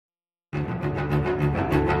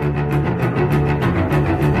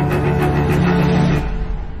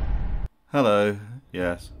Hello,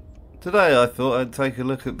 yes. Today I thought I'd take a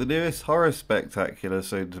look at the newest horror spectacular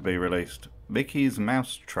soon to be released, Mickey's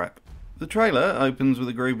Mousetrap. The trailer opens with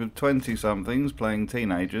a group of 20-somethings playing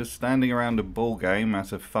teenagers standing around a ball game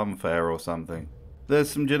at a fun fair or something. There's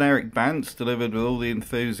some generic bants delivered with all the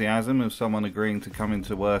enthusiasm of someone agreeing to come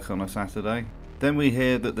into work on a Saturday. Then we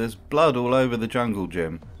hear that there's blood all over the jungle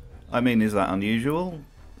gym. I mean, is that unusual?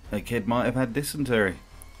 A kid might have had dysentery.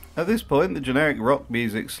 At this point, the generic rock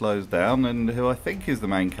music slows down, and who I think is the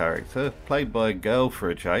main character, played by a girl for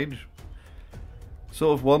a change,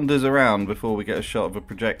 sort of wanders around before we get a shot of a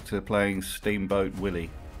projector playing Steamboat Willie.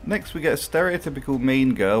 Next we get a stereotypical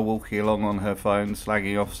mean girl walking along on her phone,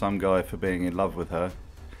 slagging off some guy for being in love with her.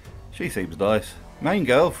 She seems nice. Main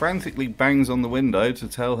girl frantically bangs on the window to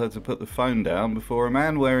tell her to put the phone down before a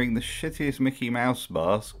man wearing the shittiest Mickey Mouse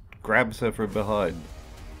mask grabs her from behind.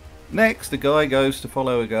 Next, a guy goes to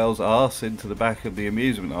follow a girl's arse into the back of the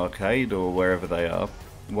amusement arcade, or wherever they are,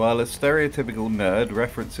 while a stereotypical nerd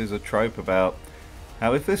references a trope about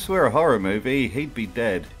how if this were a horror movie, he'd be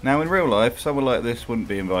dead. Now in real life, someone like this wouldn't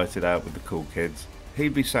be invited out with the cool kids.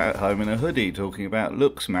 He'd be sat at home in a hoodie talking about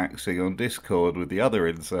looks maxing on Discord with the other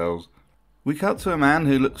incels. We cut to a man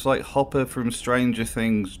who looks like Hopper from Stranger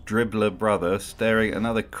Things' dribbler brother staring at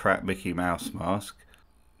another crap Mickey Mouse mask.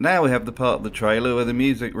 Now we have the part of the trailer where the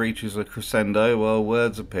music reaches a crescendo while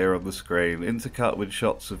words appear on the screen, intercut with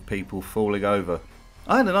shots of people falling over.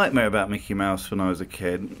 I had a nightmare about Mickey Mouse when I was a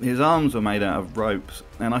kid. His arms were made out of ropes,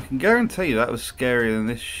 and I can guarantee you that was scarier than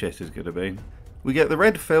this shit is going to be. We get the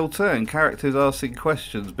red filter and characters asking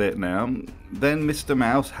questions bit now, then Mr.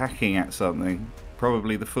 Mouse hacking at something,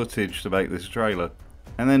 probably the footage to make this trailer.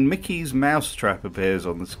 And then Mickey's Mousetrap appears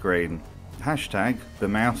on the screen. Hashtag the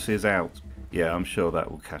mouse is out. Yeah, I'm sure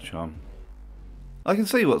that will catch on. I can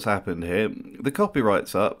see what's happened here. The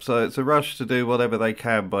copyright's up, so it's a rush to do whatever they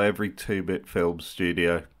can by every 2-bit film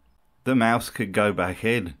studio. The mouse could go back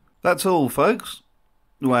in. That's all, folks.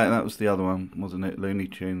 Wait, that was the other one, wasn't it? Looney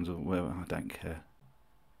Tunes or whatever, I don't care.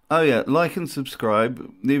 Oh yeah, like and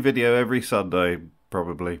subscribe. New video every Sunday,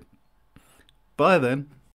 probably. Bye then.